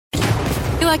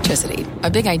Electricity, a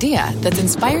big idea that's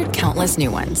inspired countless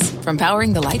new ones. From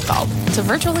powering the light bulb to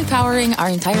virtually powering our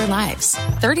entire lives.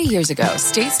 30 years ago,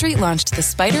 State Street launched the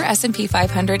Spider S&P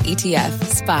 500 ETF,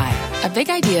 SPY. A big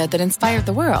idea that inspired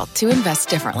the world to invest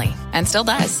differently. And still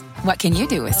does. What can you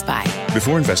do with SPY?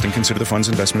 Before investing, consider the fund's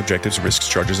investment objectives, risks,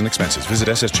 charges, and expenses. Visit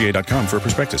ssga.com for a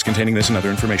prospectus containing this and other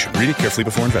information. Read it carefully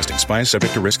before investing. SPY is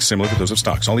subject to risks similar to those of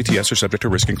stocks. All ETFs are subject to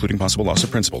risk, including possible loss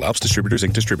of principal. Alps Distributors,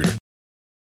 Inc. Distributor.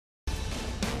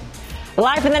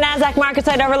 Live from the NASDAQ market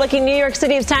site overlooking New York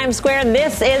City's Times Square,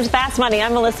 this is Fast Money.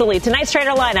 I'm Melissa Lee. Tonight's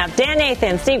trader lineup, Dan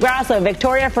Nathan, Steve Grasso,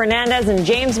 Victoria Fernandez, and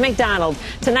James McDonald.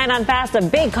 Tonight on Fast, a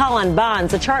big call on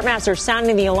bonds. The chartmaster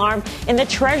sounding the alarm in the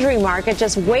Treasury market.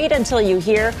 Just wait until you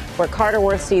hear where Carter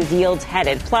Worth sees yields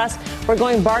headed. Plus, we're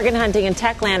going bargain hunting in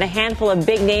Techland. A handful of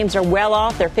big names are well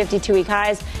off their 52-week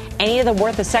highs. Any of them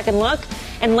worth a second look?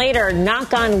 And later,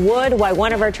 knock on wood, why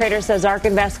one of our traders says ARK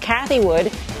Invest Cathie Wood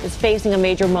is facing a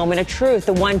major moment of truth,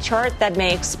 the one chart that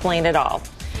may explain it all.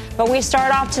 But we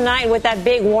start off tonight with that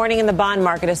big warning in the bond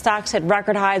market as stocks hit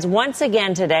record highs once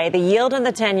again today. The yield in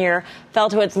the 10-year fell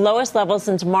to its lowest level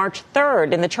since March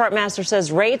 3rd, and the chartmaster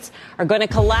says rates are going to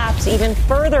collapse even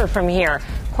further from here.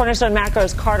 Cornerstone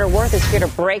Macro's Carter Worth is here to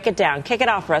break it down. Kick it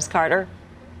off for us, Carter.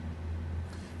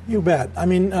 You bet. I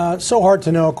mean, so hard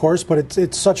to know, of course, but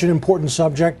it's such an important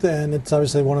subject, and it's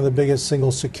obviously one of the biggest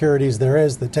single securities there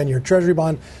is, the 10-year Treasury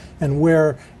bond, and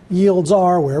where yields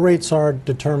are, where rates are,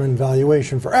 determine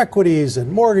valuation for equities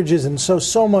and mortgages, and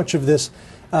so much of this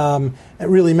it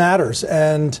really matters.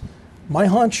 And my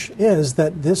hunch is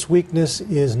that this weakness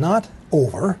is not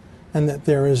over, and that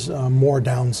there is more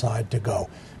downside to go.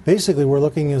 Basically, we're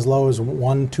looking as low as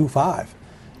 125.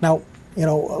 Now, you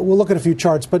know, we'll look at a few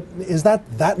charts, but is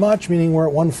that much? Meaning we're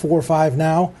at 145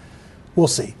 now? We'll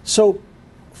see. So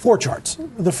 4 charts.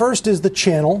 The first is the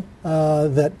channel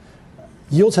that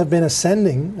yields have been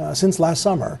ascending since last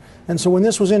summer. And so when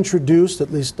this was introduced,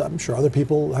 at least I'm sure other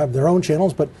people have their own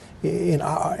channels, but in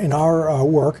our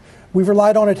work, we've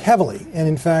relied on it heavily. And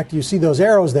in fact, you see those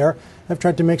arrows there. I've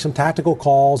tried to make some tactical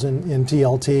calls in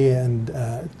TLT and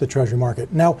the Treasury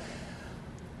market. Now,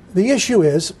 the issue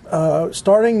is,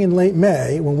 starting in late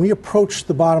May, when we approached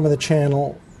the bottom of the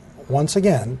channel once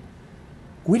again,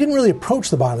 we didn't really approach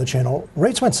the bottom of the channel.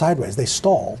 Rates went sideways. They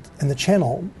stalled. And the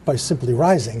channel, by simply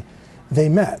rising, they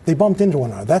met. They bumped into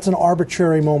one another. That's an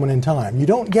arbitrary moment in time. You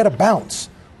don't get a bounce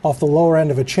off the lower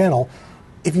end of a channel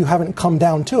if you haven't come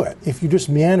down to it. If you just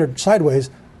meandered sideways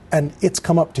and it's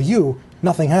come up to you,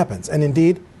 nothing happens. And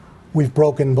indeed, we've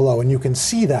broken below. And you can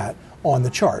see that on the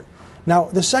chart. Now,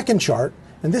 the second chart,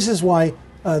 and this is why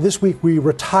this week we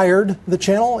retired the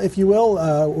channel, if you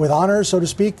will, with honors, so to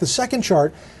speak. The second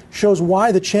chart shows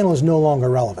why the channel is no longer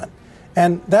relevant.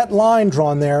 And that line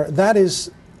drawn there, that is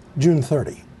June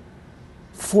 30.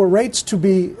 For rates to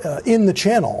be in the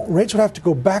channel, rates would have to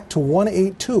go back to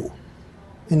 182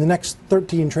 in the next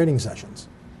 13 trading sessions.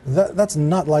 That's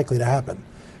not likely to happen.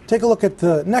 Take a look at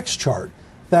the next chart.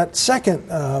 That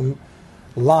second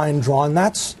line drawn,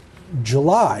 that's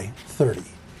July 30.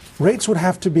 Rates would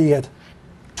have to be at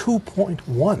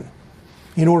 2.1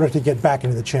 in order to get back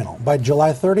into the channel. By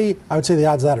July 30, I would say the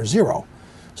odds of that are 0.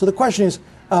 So the question is,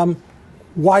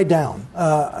 why down?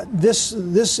 This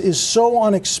is so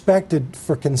unexpected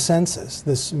for consensus,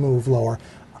 this move lower.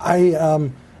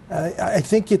 I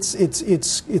think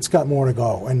it's got more to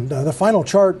go. And the final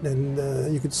chart,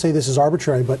 and you could say this is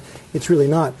arbitrary, but it's really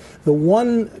not. The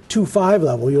 125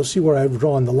 level, you'll see where I've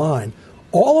drawn the line.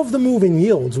 All of the moving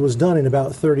yields was done in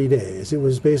about 30 days. It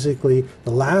was basically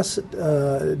the last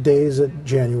days of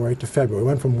January to February. We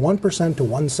went from 1% to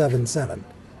 177.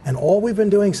 And all we've been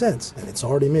doing since, and it's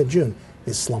already mid-June,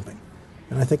 is slumping.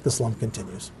 And I think the slump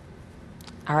continues.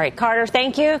 All right, Carter,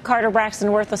 thank you. Carter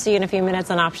Braxton Worth, we'll see you in a few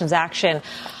minutes on options action.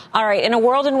 All right, in a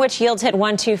world in which yields hit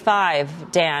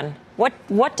 125, Dan,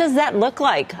 what does that look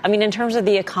like? I mean, in terms of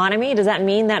the economy, does that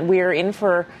mean that we're in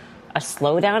for a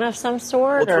slowdown of some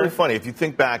sort? Well, it's really funny. If you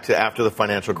think back to after the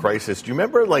financial crisis, do you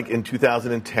remember like in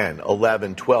 2010,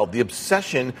 11, 12, the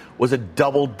obsession was a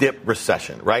double dip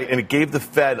recession, right? And it gave the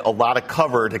Fed a lot of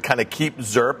cover to kind of keep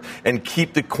ZIRP and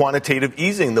keep the quantitative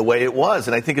easing the way it was.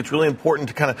 And I think it's really important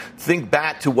to kind of think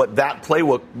back to what that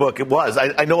playbook it was.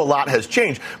 I know a lot has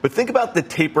changed, but think about the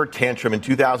taper tantrum in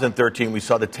 2013. We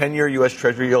saw the 10-year U.S.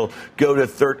 Treasury yield go to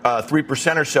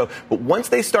 3% or so. But once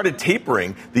they started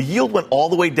tapering, the yield went all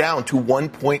the way down down to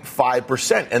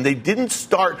 1.5%. And they didn't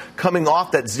start coming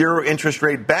off that zero interest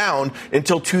rate bound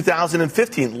until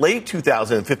 2015, late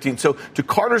 2015. So to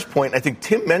Carter's point, I think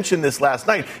Tim mentioned this last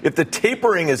night, if the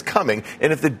tapering is coming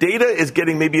and if the data is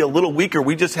getting maybe a little weaker,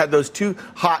 we just had those two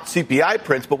hot CPI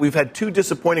prints, but we've had two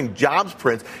disappointing jobs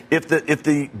prints. If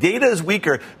the data is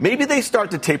weaker, maybe they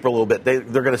start to taper a little bit. They're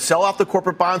going to sell off the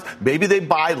corporate bonds. Maybe they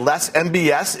buy less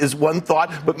MBS is one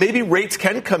thought, but maybe rates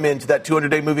can come into that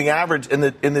 200-day moving average in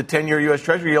the 10-year U.S.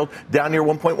 Treasury yield down near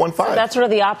 1.15. So that's sort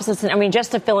of the opposite. I mean,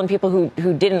 just to fill in people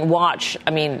who didn't watch,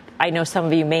 I mean, I know some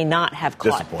of you may not have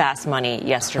caught fast money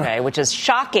yesterday, which is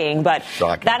shocking, but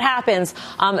that happens.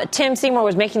 Tim Seymour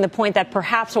was making the point that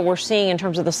perhaps what we're seeing in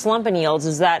terms of the slump in yields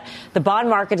is that the bond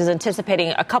market is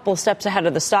anticipating a couple of steps ahead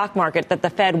of the stock market, that the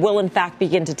Fed will in fact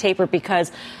begin to taper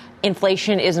because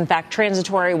inflation is in fact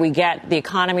transitory. We get the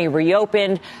economy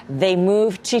reopened. They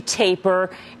move to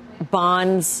taper.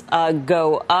 Bonds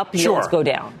go up, yields go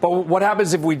down. But what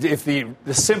happens if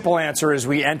the simple answer is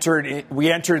we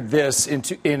entered this in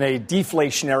a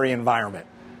deflationary environment?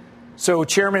 So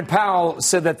Chairman Powell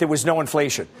said that there was no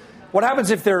inflation. What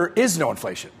happens if there is no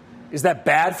inflation? Is that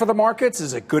bad for the markets?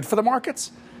 Is it good for the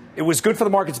markets? It was good for the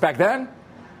markets back then.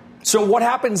 So what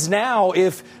happens now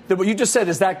if what you just said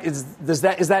is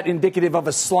that indicative of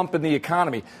a slump in the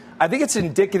economy? I think it's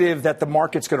indicative that the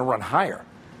market's going to run higher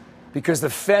because the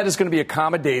Fed is going to be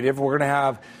accommodative. We're going to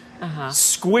have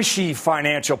squishy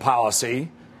financial policy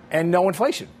and no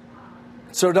inflation.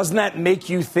 So doesn't that make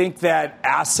you think that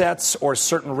assets or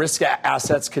certain risk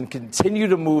assets can continue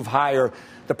to move higher?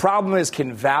 The problem is,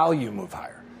 can value move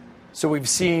higher? So we've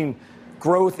seen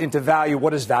growth into value.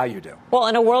 What does value do? Well,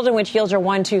 in a world in which yields are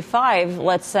 1.25,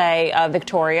 let's say,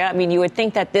 Victoria, I mean, you would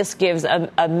think that this gives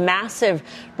a massive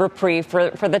reprieve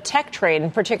for the tech trade, in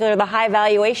particular the high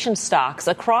valuation stocks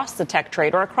across the tech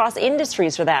trade or across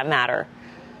industries for that matter.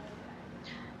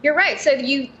 You're right. So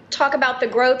you talk about the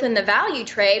growth in the value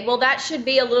trade. Well, that should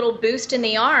be a little boost in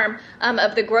the arm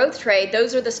of the growth trade.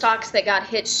 Those are the stocks that got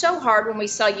hit so hard when we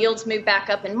saw yields move back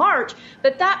up in March.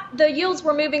 But the yields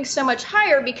were moving so much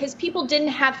higher because people didn't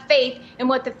have faith in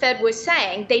what the Fed was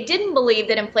saying. They didn't believe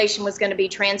that inflation was going to be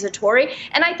transitory.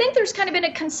 And I think there's kind of been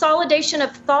a consolidation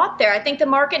of thought there. I think the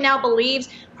market now believes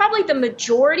probably the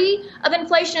majority of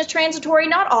inflation is transitory,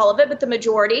 not all of it, but the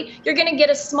majority. You're going to get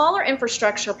a smaller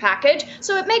infrastructure package.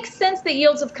 So it makes sense that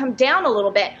yields have come down a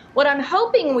little bit. What I'm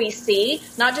hoping we see,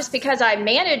 not just because I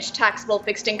manage taxable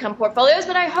fixed income portfolios,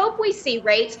 but I hope we see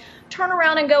rates turn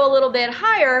around and go a little bit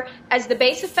higher as the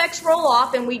base effects roll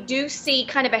off and we do see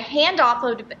kind of a handoff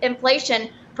of inflation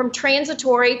from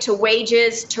transitory to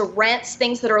wages to rents,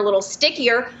 things that are a little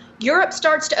stickier. Europe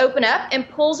starts to open up and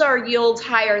pulls our yields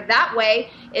higher that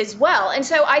way as well. And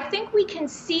so I think we can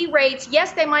see rates,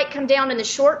 yes, they might come down in the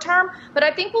short term, but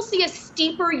I think we'll see a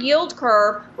steeper yield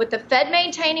curve with the Fed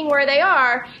maintaining where they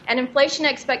are and inflation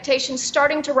expectations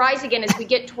starting to rise again as we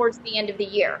get towards the end of the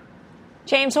year.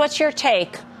 James, what's your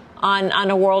take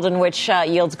on a world in which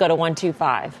yields go to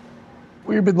 1.25?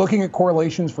 We've been looking at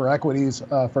correlations for equities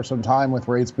for some time with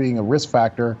rates being a risk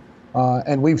factor.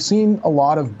 And we've seen a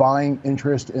lot of buying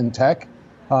interest in tech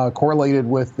correlated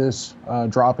with this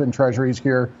drop in treasuries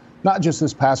here, not just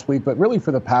this past week, but really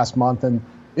for the past month. And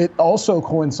it also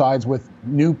coincides with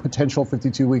new potential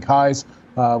 52-week highs.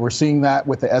 We're seeing that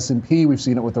with the S&P. We've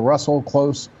seen it with the Russell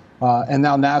close. And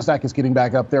now NASDAQ is getting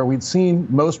back up there. We've seen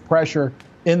most pressure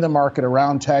in the market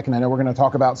around tech. And I know we're going to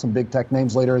talk about some big tech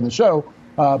names later in the show.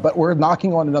 But we're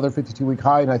knocking on another 52-week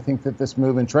high, and I think that this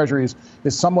move in treasuries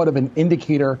is somewhat of an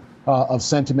indicator of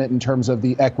sentiment in terms of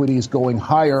the equities going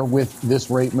higher with this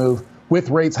rate move, with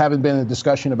rates having been a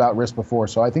discussion about risk before.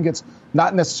 So I think it's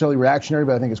not necessarily reactionary,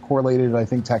 but I think it's correlated, and I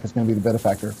think tech is going to be the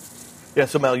benefactor. Yeah,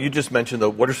 so Mel, you just mentioned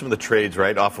what are some of the trades,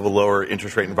 right, off of a lower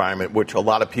interest rate environment, which a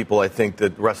lot of people, I think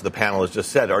that the rest of the panel has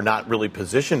just said, are not really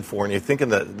positioned for. And you think in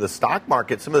the stock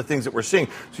market, some of the things that we're seeing.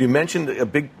 So you mentioned a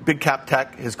big cap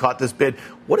tech has caught this bid.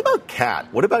 What about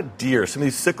CAT? What about Deere? Some of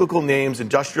these cyclical names,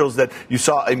 industrials that you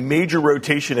saw a major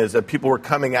rotation as that people were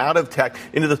coming out of tech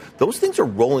into those things are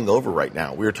rolling over right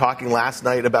now. We were talking last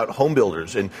night about home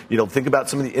builders and, think about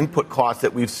some of the input costs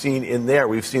that we've seen in there.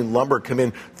 We've seen lumber come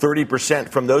in 30%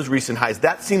 from those recent highs.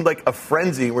 That seemed like a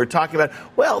frenzy. We're talking about,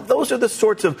 well, those are the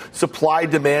sorts of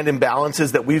supply-demand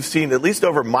imbalances that we've seen, at least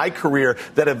over my career,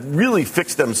 that have really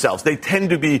fixed themselves. They tend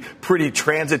to be pretty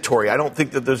transitory. I don't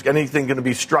think that there's anything going to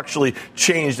be structurally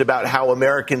changed about how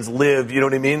Americans live, you know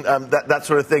what I mean? That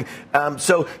sort of thing.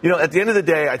 So, at the end of the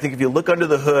day, I think if you look under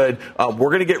the hood, we're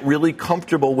going to get really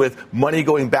comfortable with money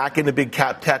going back into big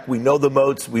cap tech. We know the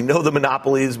moats, we know the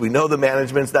monopolies, we know the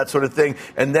managements, that sort of thing.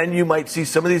 And then you might see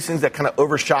some of these things that kind of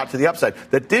overshot to the upside,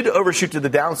 that did overshoot to the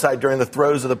downside during the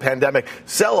throes of the pandemic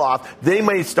sell-off, they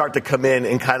may start to come in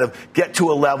and kind of get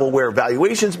to a level where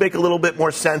valuations make a little bit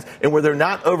more sense and where they're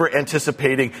not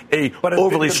over-anticipating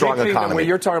overly strong economy. What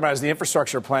you're talking about is the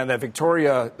infrastructure plan that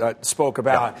Victoria spoke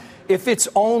about. Yeah. If it's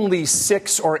only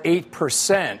 6 or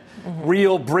 8%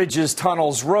 real bridges,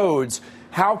 tunnels, roads,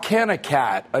 how can a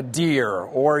CAT, a Deere,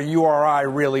 or URI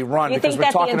really run? You think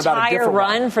that the entire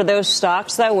run for those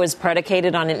stocks, though, was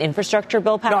predicated on an infrastructure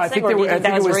bill passing? No, I think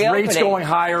it was rates going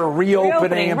higher,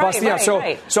 reopening and busting out.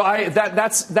 So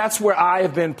that's where I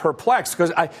have been perplexed,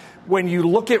 because when you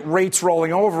look at rates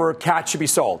rolling over, CAT should be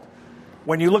sold.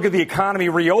 When you look at the economy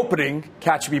reopening,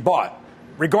 CAT should be bought,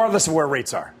 regardless of where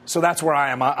rates are. So that's where I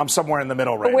am. I'm somewhere in the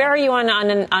middle right now. Where are you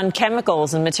on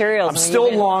chemicals and materials? I'm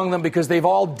still long them because they've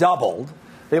all doubled.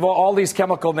 All these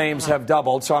chemical names have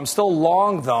doubled, so I'm still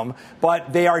long them,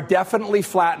 but they are definitely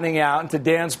flattening out. And to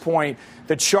Dan's point,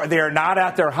 they are not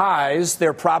at their highs.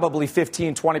 They're probably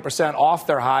 15, 20% off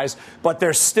their highs, but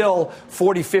they're still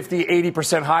 40, 50,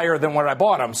 80% higher than when I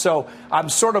bought them. So I'm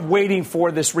sort of waiting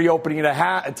for this reopening to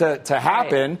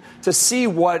happen to see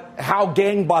how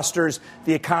gangbusters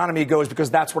the economy goes,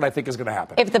 because that's what I think is going to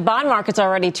happen. If the bond market's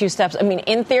already 2 steps,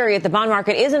 in theory, if the bond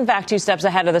market is in fact 2 steps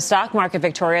ahead of the stock market,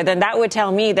 Victoria, then that would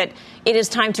tell me that it is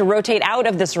time to rotate out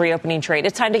of this reopening trade.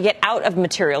 It's time to get out of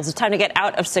materials. It's time to get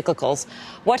out of cyclicals.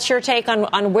 What's your take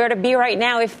on where to be right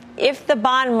now if the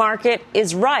bond market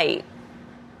is right?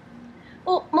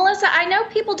 Well, Melissa, I know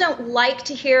people don't like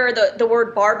to hear the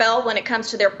word barbell when it comes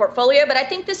to their portfolio, but I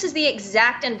think this is the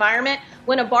exact environment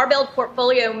when a barbell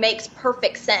portfolio makes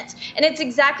perfect sense. And it's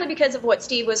exactly because of what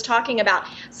Steve was talking about.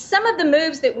 Some of the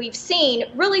moves that we've seen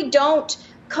really don't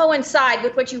coincide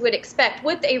with what you would expect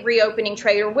with a reopening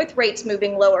trade or with rates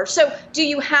moving lower. So do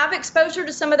you have exposure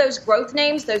to some of those growth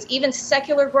names, those even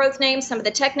secular growth names, some of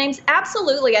the tech names?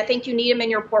 Absolutely. I think you need them in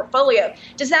your portfolio.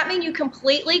 Does that mean you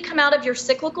completely come out of your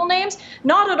cyclical names?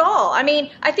 Not at all.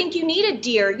 I think you need a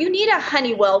Deere. You need a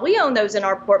Honeywell. We own those in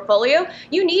our portfolio.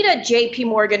 You need a JP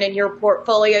Morgan in your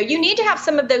portfolio. You need to have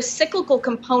some of those cyclical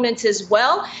components as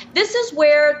well. This is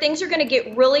where things are going to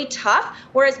get really tough,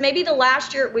 whereas maybe the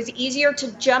last year it was easier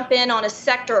to jump in on a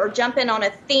sector or jump in on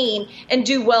a theme and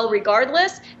do well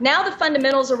regardless. Now the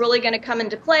fundamentals are really going to come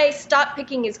into play. Stock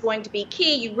picking is going to be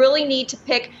key. You really need to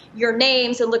pick your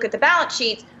names and look at the balance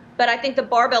sheets, but I think the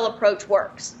barbell approach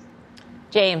works.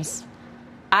 James,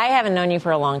 I haven't known you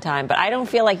for a long time, but I don't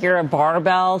feel like you're a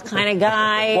barbell kind of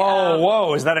guy.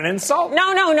 Whoa. Is that an insult? No.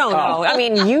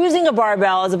 Using a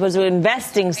barbell as opposed to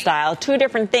investing style, 2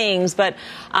 different things. But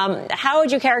how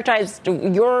would you characterize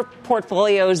your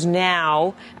portfolios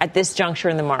now at this juncture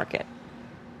in the market?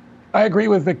 I agree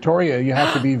with Victoria. You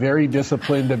have to be very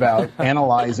disciplined about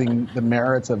analyzing the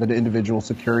merits of an individual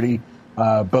security,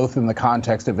 both in the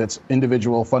context of its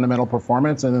individual fundamental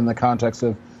performance and in the context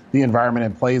of the environment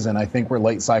it plays in. I think we're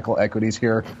late cycle equities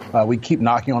here. We keep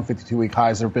knocking on 52-week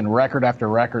highs. There have been record after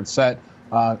record set,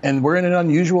 and we're in an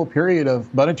unusual period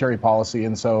of monetary policy.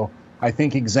 And so I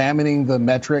think examining the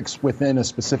metrics within a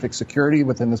specific security,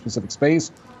 within the specific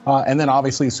space, and then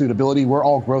obviously suitability. We're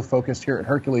all growth focused here at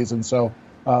Hercules. And so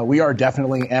we are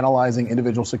definitely analyzing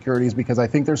individual securities because I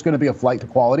think there's going to be a flight to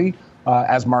quality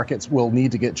as markets will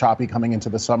need to get choppy coming into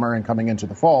the summer and coming into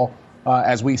the fall.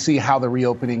 As we see how the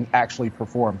reopening actually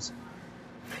performs.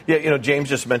 Yeah, James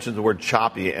just mentioned the word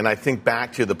choppy, and I think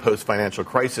back to the post-financial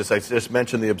crisis. I just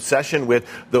mentioned the obsession with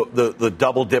the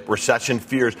double-dip recession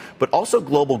fears, but also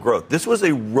global growth. This was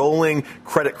a rolling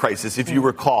credit crisis, if you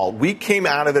recall. We came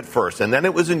out of it first, and then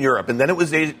it was in Europe, and then it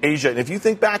was Asia. And if you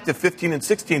think back to 15 and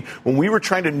 16, when we were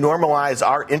trying to normalize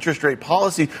our interest rate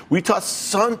policy, we saw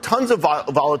tons of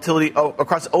volatility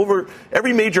across over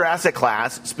every major asset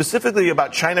class, specifically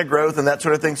about China growth and that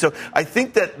sort of thing. So I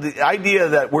think that the idea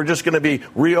that we're just going to be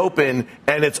reopen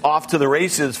and it's off to the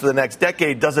races for the next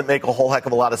decade doesn't make a whole heck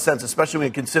of a lot of sense, especially when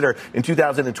you consider in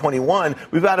 2021,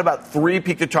 we've had about 3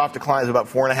 peak-to-trough declines, about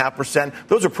 4.5%.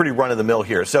 Those are pretty run-of-the-mill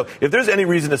here. So if there's any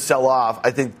reason to sell off, I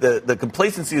think the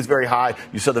complacency is very high.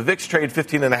 You saw the VIX trade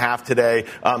 15.5 today.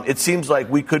 It seems like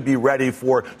we could be ready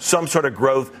for some sort of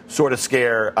growth sort of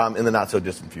scare in the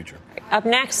not-so-distant future. Up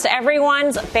next,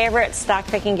 everyone's favorite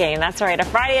stock-picking game. That's right, a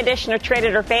Friday edition of Trade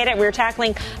It or Fade It. We're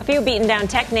tackling a few beaten-down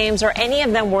tech names. Are any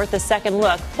of them worth a second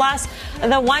look? Plus,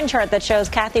 the one chart that shows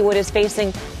Cathie Wood is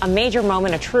facing a major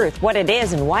moment of truth, what it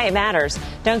is and why it matters.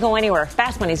 Don't go anywhere.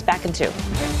 Fast Money's back in 2.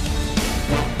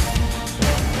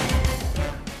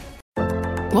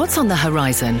 What's on the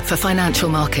horizon for financial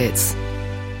markets?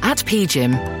 At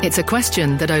PGIM, it's a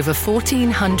question that over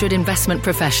 1,400 investment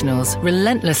professionals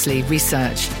relentlessly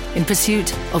research in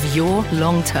pursuit of your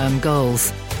long-term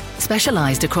goals.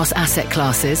 specialized across asset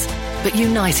classes, but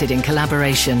united in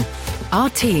collaboration. Our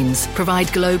teams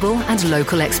provide global and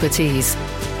local expertise.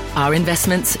 Our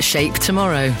investments shape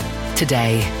tomorrow,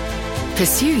 today.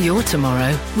 Pursue your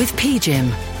tomorrow with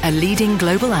PGIM, a leading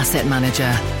global asset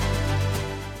manager.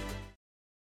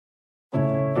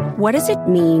 What does it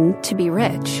mean to be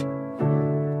rich?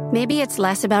 Maybe it's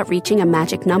less about reaching a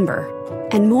magic number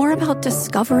and more about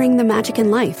discovering the magic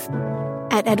in life.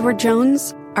 At Edward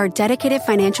Jones, our dedicated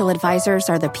financial advisors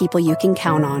are the people you can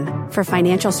count on for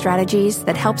financial strategies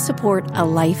that help support a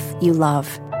life you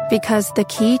love. Because the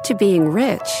key to being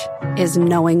rich is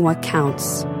knowing what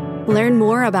counts. Learn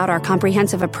more about our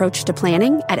comprehensive approach to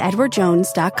planning at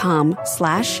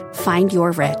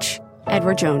edwardjones.com/findyourrich.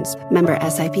 Edward Jones, member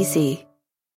SIPC.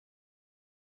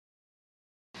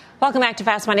 Welcome back to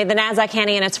Fast Money. The Nasdaq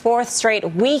handing in its fourth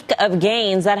straight week of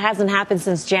gains. That hasn't happened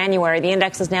since January. The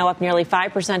index is now up nearly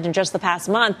 5% in just the past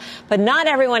month. But not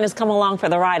everyone has come along for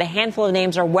the ride. A handful of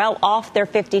names are well off their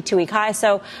 52-week high.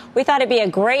 So we thought it'd be a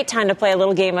great time to play a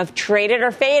little game of trade it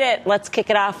or fade it. Let's kick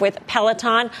it off with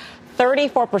Peloton.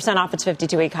 34% off its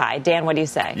 52-week high. Dan, what do you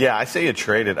say? Yeah, I say you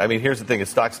trade it. I mean, here's the thing. Its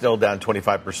stock's still down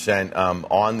 25%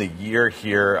 on the year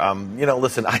here.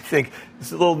 Listen, I think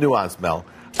it's a little nuanced, Mel.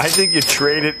 I think you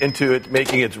trade it into it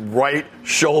making its right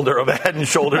shoulder of a Head and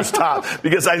Shoulders top,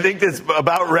 because I think it's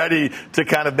about ready to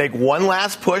kind of make one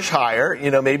last push higher.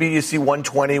 Maybe you see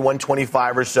 120,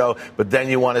 125 or so, but then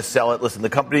you want to sell it. Listen, the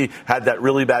company had that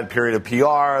really bad period of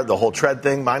PR, the whole tread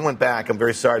thing. Mine went back. I'm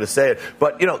very sorry to say it.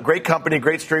 But, great company,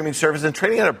 great streaming service, and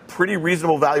trading at a pretty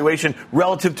reasonable valuation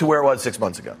relative to where it was 6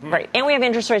 months ago. Right. And we have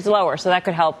interest rates lower, so that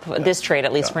could help this trade,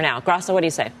 at least for now. Grasso, what do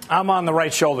you say? I'm on the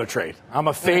right shoulder trade. I'm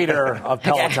a fader of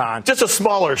Peloton. Just a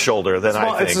smaller shoulder than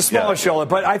I think. It's a smaller shoulder,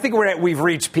 but I think we've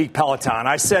reached peak Peloton.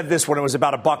 I said this when it was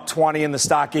about $120 in the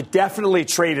stock. It definitely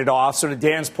traded off. So to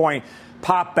Dan's point,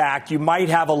 pop back. You might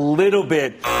have a little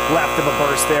bit left of a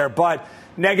burst there, but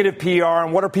negative PR.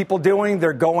 And what are people doing?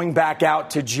 They're going back out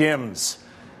to gyms.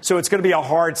 So it's going to be a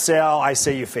hard sell. I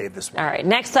say you fade this one. All right.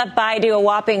 Next up, Baidu, a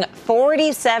whopping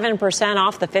 47%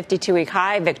 off the 52-week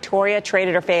high. Victoria, trade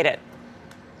it or fade it?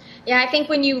 Yeah, I think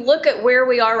when you look at where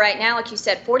we are right now, like you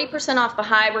said, 40% off the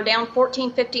high. We're down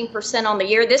 14, 15% on the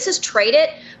year. This is trade it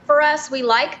for us. We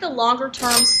like the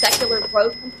longer-term secular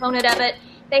growth component of it.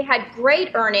 They had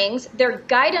great earnings. Their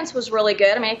guidance was really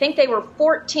good. I mean, I think they were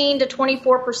 14 to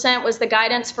 24% was the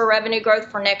guidance for revenue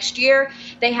growth for next year.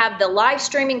 They have the live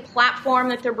streaming platform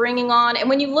that they're bringing on. And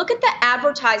when you look at the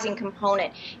advertising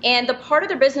component and the part of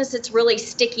their business that's really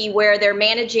sticky where they're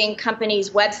managing companies'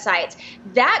 websites,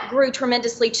 that grew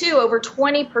tremendously too, over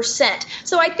 20%.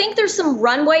 So I think there's some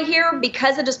runway here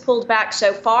because it has pulled back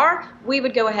so far. We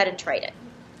would go ahead and trade it.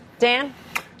 Dan?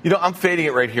 I'm fading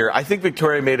it right here. I think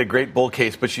Victoria made a great bull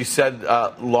case, but she said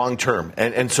long term.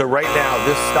 And so right now,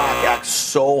 this stock acts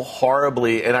so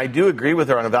horribly. And I do agree with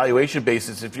her on a valuation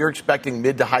basis. If you're expecting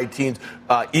mid to high teens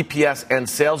EPS and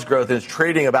sales growth and it's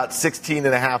trading about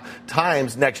 16.5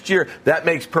 times next year, that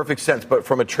makes perfect sense. But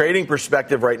from a trading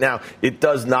perspective right now, it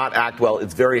does not act well.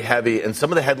 It's very heavy. And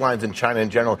some of the headlines in China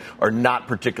in general are not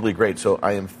particularly great. So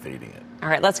I am fading it. All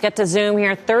right, let's get to Zoom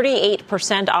here.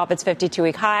 38% off its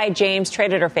 52-week high. James,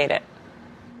 trade it or fade it?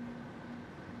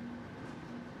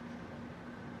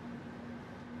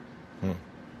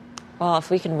 Well,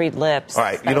 if we can read lips. All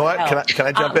right, you know what? Can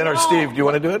I jump in? Or Steve, do you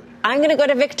want to do it? I'm going to go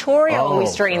to Victoria when we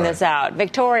straighten this out.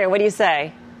 Victoria, what do you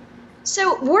say?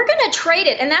 So we're going to trade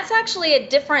it, and that's actually a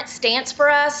different stance for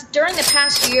us. During the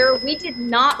past year, we did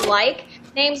not like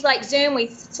names like Zoom. We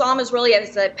saw them as really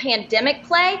as a pandemic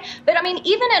play. But, I mean,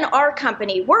 even in our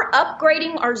company, we're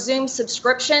upgrading our Zoom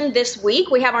subscription this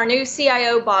week. We have our new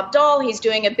CIO, Bob Dahl. He's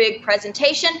doing a big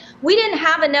presentation. We didn't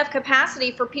have enough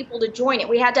capacity for people to join it.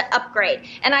 We had to upgrade.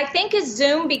 And I think as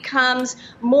Zoom becomes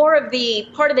more of the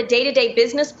part of the day-to-day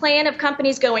business plan of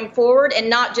companies going forward and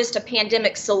not just a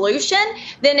pandemic solution,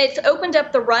 then it's opened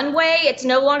up the runway. It's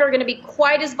no longer going to be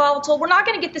quite as volatile. We're not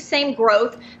going to get the same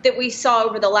growth that we saw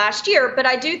over the last year, but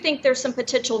I do think there's some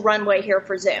potential runway here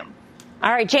for Zoom.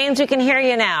 All right, James, we can hear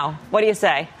you now. What do you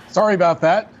say? Sorry about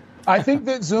that. I think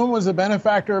that Zoom was a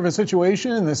benefactor of a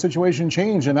situation, and the situation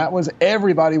changed, and that was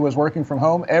everybody was working from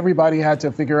home. Everybody had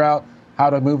to figure out how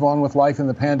to move on with life in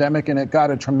the pandemic, and it got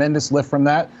a tremendous lift from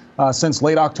that. Since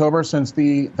late October, since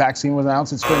the vaccine was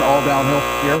announced, it's been all downhill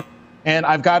from here. And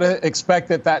I've got to expect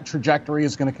that trajectory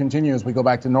is going to continue as we go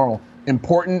back to normal.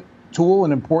 Important tool,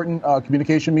 an important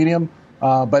communication medium,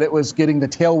 but it was getting the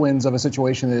tailwinds of a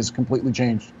situation that has completely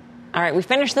changed. All right, we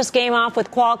finished this game off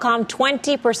with Qualcomm,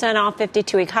 20% off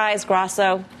 52-week highs.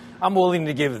 Grasso? I'm willing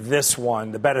to give this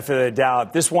one the benefit of the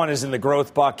doubt. This one is in the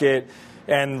growth bucket.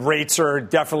 And rates are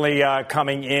definitely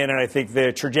coming in, and I think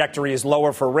the trajectory is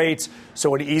lower for rates,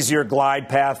 so an easier glide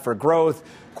path for growth.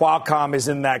 Qualcomm is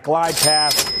in that glide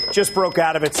path, just broke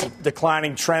out of its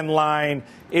declining trend line.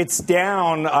 It's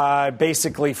down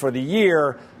basically for the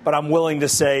year, but I'm willing to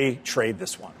say trade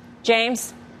this one.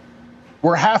 James?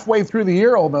 We're halfway through the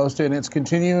year almost, and it's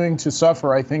continuing to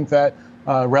suffer. I think that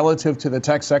relative to the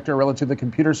tech sector, relative to the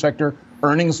computer sector,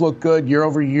 earnings look good. Year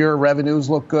over year, revenues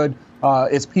look good.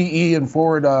 Its PE and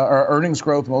forward earnings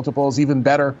growth multiples even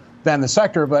better than the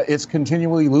sector, but it's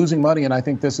continually losing money, and I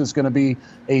think this is going to be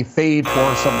a fade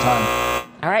for some time.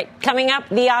 All right, coming up,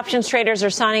 the options traders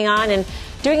are signing on and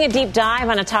doing a deep dive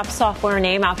on a top software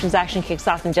name. Options action kicks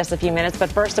off in just a few minutes,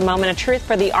 but first, a moment of truth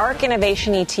for the ARK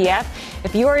Innovation ETF.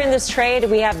 If you are in this trade,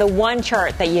 we have the one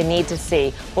chart that you need to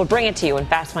see. We'll bring it to you when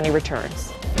Fast Money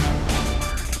returns.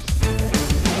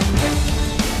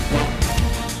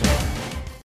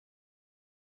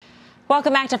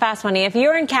 Welcome back to Fast Money. If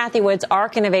you're in Cathie Wood's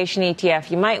ARK Innovation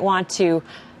ETF, you might want to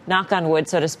knock on wood,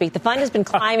 so to speak. The fund has been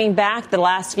climbing back the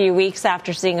last few weeks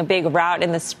after seeing a big rout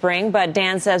in the spring, but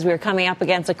Dan says we're coming up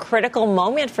against a critical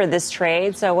moment for this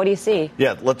trade. So what do you see?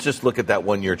 Yeah, let's just look at that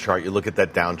one-year chart. You look at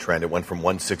that downtrend. It went from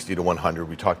 160 to 100.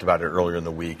 We talked about it earlier in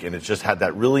the week, and it's just had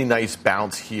that really nice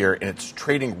bounce here, and it's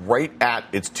trading right at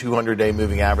its 200-day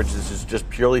moving average. This is just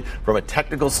purely from a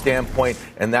technical standpoint,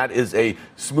 and that is a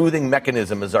smoothing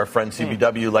mechanism, as our friend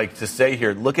CBW likes to say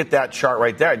here. Look at that chart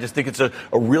right there. I just think it's a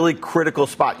really critical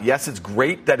spot. Yes, it's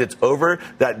great that it's over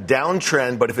that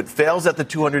downtrend, but if it fails at the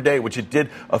 200-day, which it did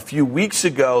a few weeks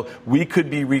ago, we could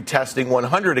be retesting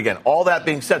 100 again. All that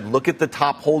being said, look at the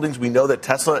top holdings. We know that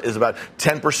Tesla is about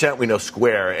 10%. We know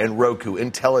Square and Roku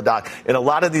and Teladoc and a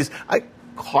lot of these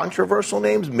controversial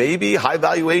names, maybe high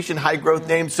valuation, high growth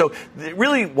names. So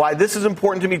really why this is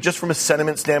important to me just from a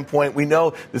sentiment standpoint, we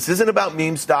know this isn't about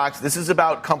meme stocks. This is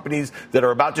about companies that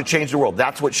are about to change the world.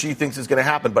 That's what she thinks is going to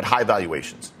happen, but high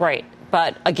valuations. Right.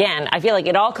 But again, I feel like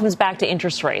it all comes back to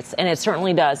interest rates, and it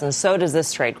certainly does. And so does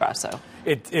this trade, Grasso.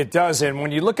 It does. And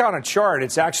when you look on a chart,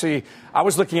 it's actually, I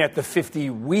was looking at the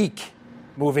 50-week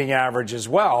moving average as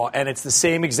well, and it's the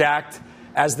same exact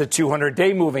as the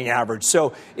 200-day moving average.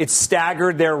 So it's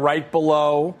staggered there right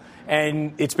below,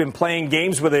 and it's been playing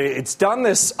games with it. It's done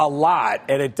this a lot,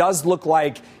 and it does look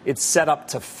like it's set up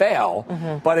to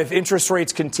fail. But if interest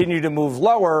rates continue to move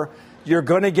lower, you're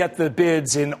going to get the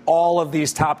bids in all of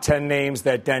these top 10 names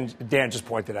that Dan just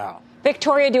pointed out.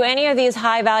 Victoria, do any of these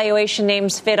high valuation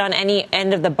names fit on any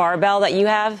end of the barbell that you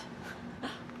have?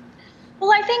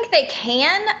 Well, I think they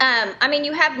can. I mean,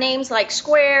 you have names like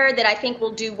Square that I think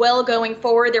will do well going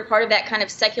forward. They're part of that kind of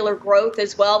secular growth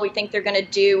as well. We think they're going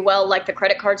to do well, like the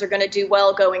credit cards are going to do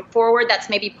well going forward. That's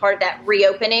maybe part of that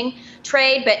reopening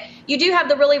trade. But you do have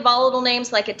the really volatile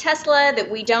names like a Tesla that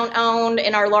we don't own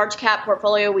in our large cap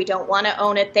portfolio. We don't want to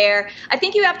own it there. I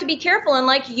think you have to be careful. And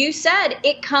like you said,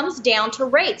 it comes down to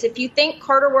rates. If you think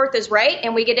Carter Worth is right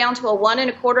and we get down to a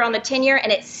 1.25 on the 10-year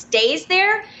and it stays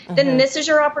there, then this is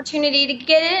your opportunity to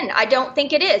get in. I don't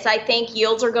think it is. I think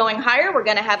yields are going higher. We're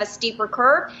going to have a steeper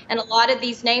curve, and a lot of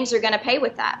these names are going to pay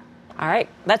with that. All right,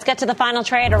 let's get to the final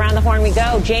trade. Around the horn we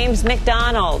go. James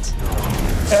McDonald.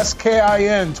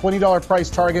 SKIN, $20 price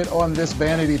target on this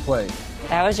vanity play.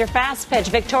 That was your fast pitch.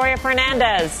 Victoria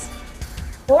Fernandez.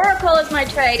 Oracle is my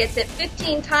trade. It's at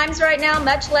 15 times right now,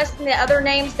 much less than the other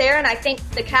names there, and I think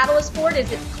the catalyst for it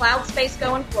is its cloud space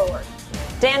going forward.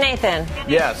 Dan Nathan.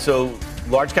 Yeah, so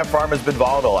large cap pharma has been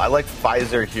volatile. I like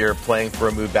Pfizer here playing for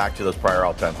a move back to those prior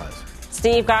all-time highs.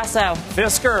 Steve Grasso.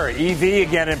 Fisker, EV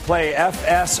again in play.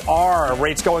 FSR,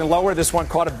 rates going lower. This one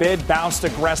caught a bid, bounced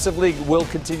aggressively, will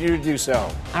continue to do so.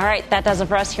 All right, that does it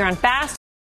for us here on Fast.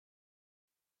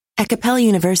 At Capella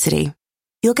University,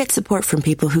 you'll get support from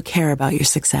people who care about your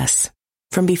success.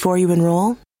 From before you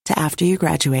enroll to after you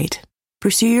graduate,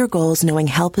 pursue your goals knowing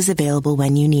help is available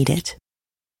when you need it.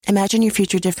 Imagine your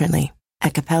future differently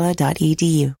at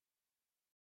capella.edu.